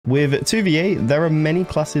With 2v8, there are many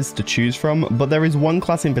classes to choose from, but there is one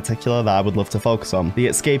class in particular that I would love to focus on, the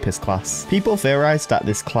escapist class. People theorized that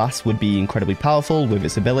this class would be incredibly powerful with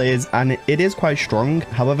its abilities, and it is quite strong.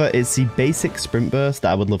 However, it's the basic sprint burst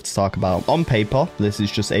that I would love to talk about. On paper, this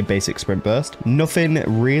is just a basic sprint burst. Nothing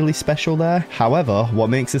really special there. However, what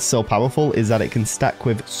makes this so powerful is that it can stack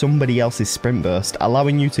with somebody else's sprint burst,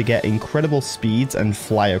 allowing you to get incredible speeds and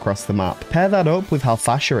fly across the map. Pair that up with how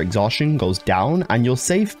fast your exhaustion goes down, and you'll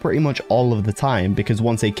save pretty much all of the time, because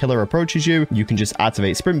once a killer approaches you, you can just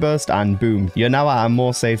activate sprint burst and boom, you're now at a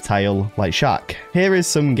more safe tile like Shaq. Here is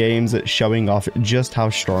some games showing off just how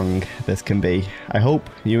strong this can be. I hope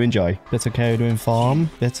you enjoy. Bit of Codewin farm,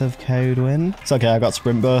 bit of Codewin. It's okay, I got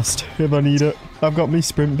sprint burst if I need it. I've got me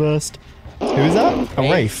sprint burst. Who is that? A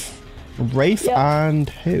Wraith. Wraith and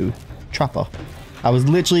who? Trapper. I was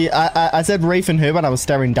literally, I said Wraith and who, and I was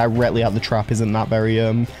staring directly at the trap. Isn't that very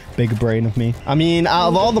big brain of me? I mean, out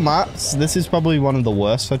of all the maps, this is probably one of the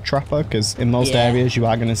worst for Trapper, because in most areas you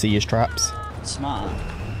are going to see his traps. Smart.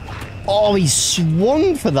 Oh, he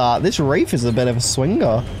swung for that. This Wraith is a bit of a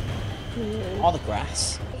swinger. Or the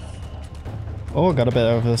grass. Oh, got a bit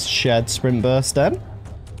of a shared sprint burst then.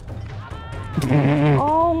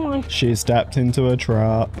 Oh my. She stepped into a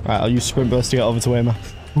trap. Right, I'll use sprint burst to get over to him.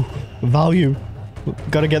 Value.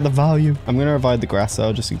 Gotta get the value. I'm gonna avoid the grass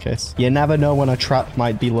though, just in case. You never know when a trap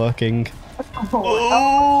might be lurking.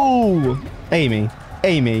 Oh! Amy.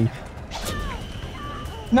 Amy.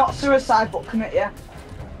 Not suicide, but commit, yeah.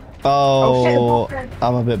 Oh,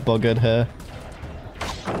 I'm a bit buggered here.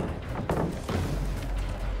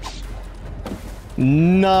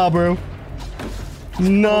 Nah, bro.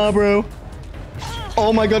 Nah, bro.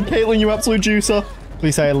 Oh my god, Caitlin, you absolute juicer.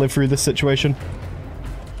 Please say I live through this situation.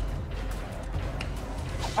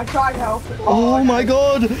 I tried help. Oh my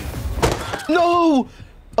god. No.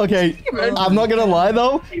 Okay, I'm not gonna lie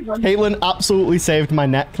though. Caitlin absolutely saved my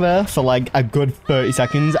neck there for like a good 30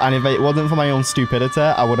 seconds. And if it wasn't for my own stupidity,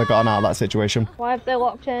 I would have gotten out of that situation. Why have they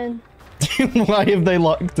locked in? Why have they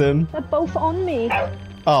locked in? They're both on me.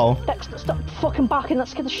 Oh. Dexter, stop fucking backing. That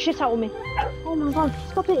scared the shit out of me. Oh my god,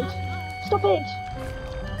 stop it. Stop it.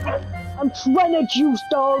 I'm trying to juice,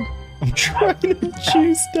 dog. I'm trying to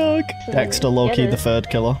juice, dog. Dexter, low-key, the third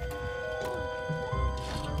killer.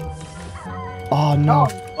 Oh, no.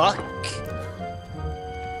 Fuck.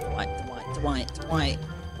 White.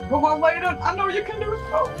 Come on, Layden. I know you can do it.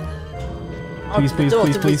 Oh. Please, please,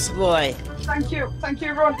 please, please. Boy. Thank you,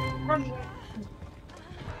 run.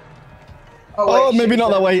 Oh, wait, maybe not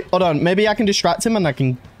that way. Hold on, maybe I can distract him and I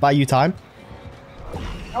can buy you time.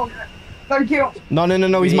 Okay, thank you. No,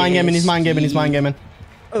 he's mind gaming.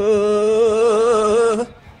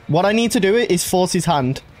 What I need to do is force his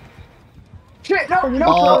hand. Shit,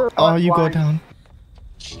 no. Oh, you go down.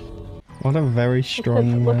 What a very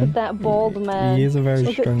strong man. Look at that bald man. He is a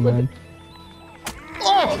very strong man.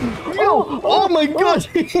 Oh my god!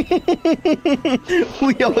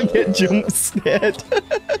 We all get jump scared.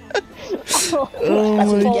 Oh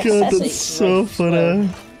my god, that's so funny.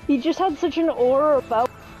 He just had such an aura about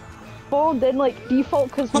him, then like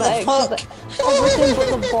default cosmetics with everything but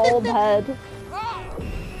the bald head.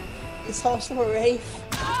 It's also a Wraith.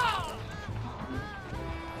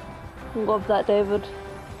 Love that, David.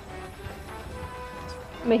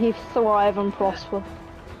 May he thrive and prosper.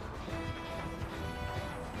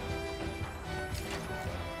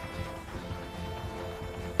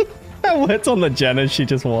 I worked on the Jenna she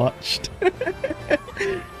just watched.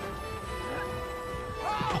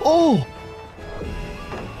 Oh!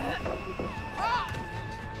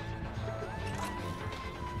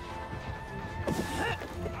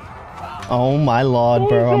 Oh my lord,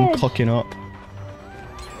 bro, I'm cooking up.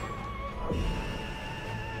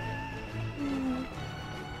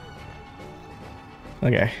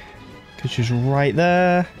 Okay, because she's right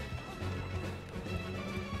there.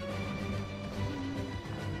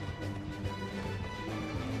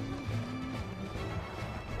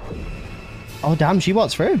 Oh damn, she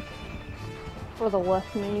walks through. For the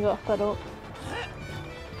left, and then you got fed up.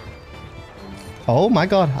 Oh my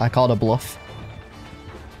god, I called a bluff.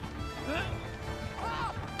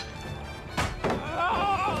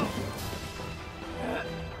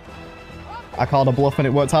 I called a bluff and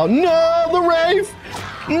it worked out. No, the Wraith!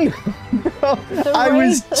 I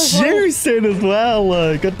was juicing as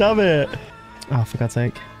well. God damn it. Oh, for God's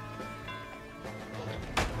sake.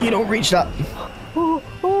 You don't reach that.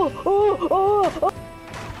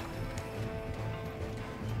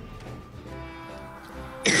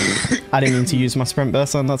 I didn't mean to use my sprint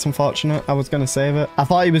burst on. That's unfortunate. I was going to save it. I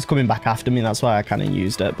thought he was coming back after me. That's why I kind of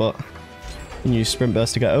used it, but I can use sprint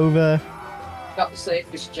burst to get over. Got the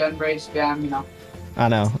safest gen race behind me now. I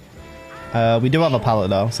know. We do have a pallet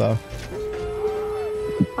though, so.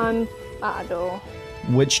 I'm at a door.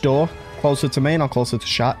 Which door? Closer to main or closer to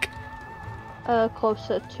shack?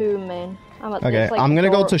 Closer to main. Okay, I'm gonna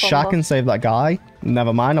go to shack and save that guy.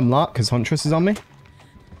 Never mind, I'm not, because Huntress is on me.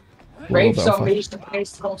 Rafe, somebody's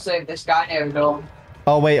supposed to come save this guy near the door.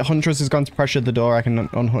 Oh wait, Huntress is going to pressure the door. I can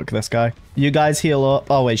unhook this guy. You guys heal up.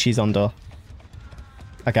 Oh wait, she's on door.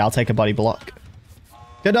 Okay, I'll take a body block.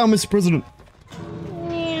 Get down, Mr. President.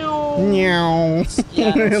 Meow.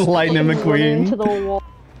 Lightning McQueen. Into the wall.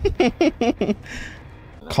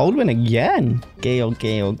 Cold win again. Gale.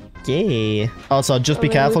 Also, just be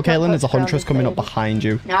careful, Caitlin. There's a Huntress coming up behind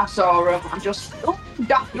you. Yeah, I saw her. I'm just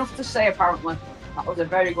daft enough to say, apparently. That was a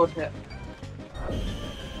very good hit.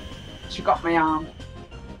 She got my arm.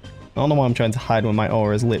 I don't know why I'm trying to hide when my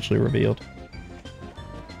aura is literally revealed.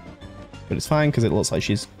 But it's fine because it looks like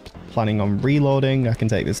she's planning on reloading. I can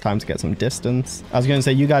take this time to get some distance. I was going to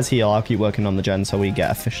say, you guys heal. I'll keep working on the gen so we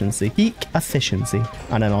get efficiency. Peak efficiency.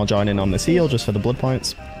 And then I'll join in on this heal just for the blood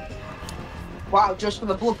points. Wow, just for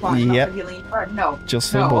the blood points? Yep. Not for healing your friend? No.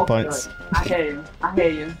 Just for the blood points. I hear you. I hear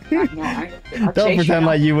you. Don't pretend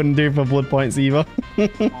like you wouldn't do for blood points either.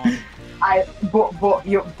 But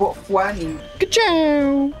when...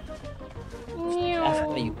 Ka-chow!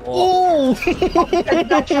 Oh.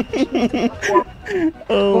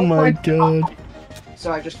 Oh my god.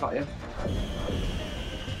 So I just got you.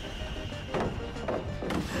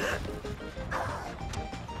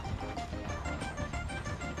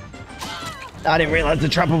 I didn't realize the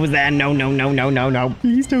trapper was there. No.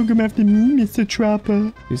 Please don't come after me, Mr.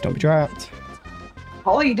 Trapper. Please don't be trapped.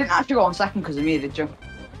 Holly, you didn't have to go on second because of me, did you?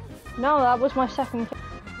 No, that was my second.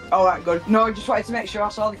 Oh, that good. No, I just wanted to make sure I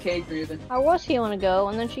saw the cage moving. I was healing a go,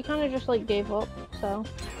 and then she kind of just like gave up. So.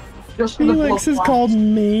 Just for the blood Felix has points. called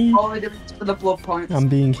me. All the difference for the blood points. I'm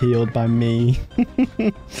being healed by me.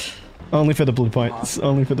 Only for the blood points.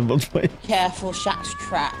 Only for the blood points. Careful, Shack's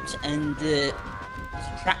trapped and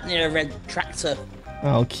trapped near a red tractor.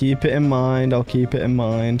 I'll keep it in mind.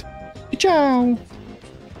 Ciao.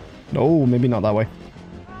 No, maybe not that way.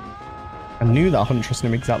 I knew that Huntress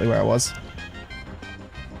knew exactly where I was.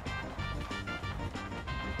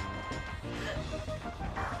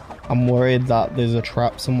 I'm worried that there's a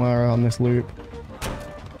trap somewhere on this loop.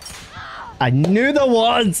 I knew there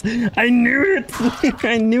was! I knew it!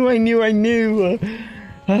 I knew.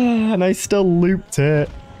 And I still looped it.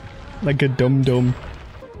 Like a dum-dum.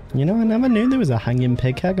 You know, I never knew there was a hanging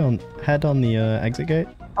pig head on the exit gate.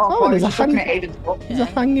 Oh, there's a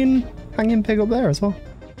Aiden's hanging pig up there as well.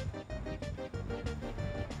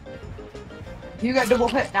 You get double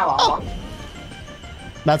hit now, Alpha.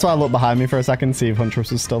 That's why I looked behind me for a second to see if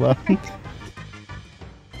Huntress was still there.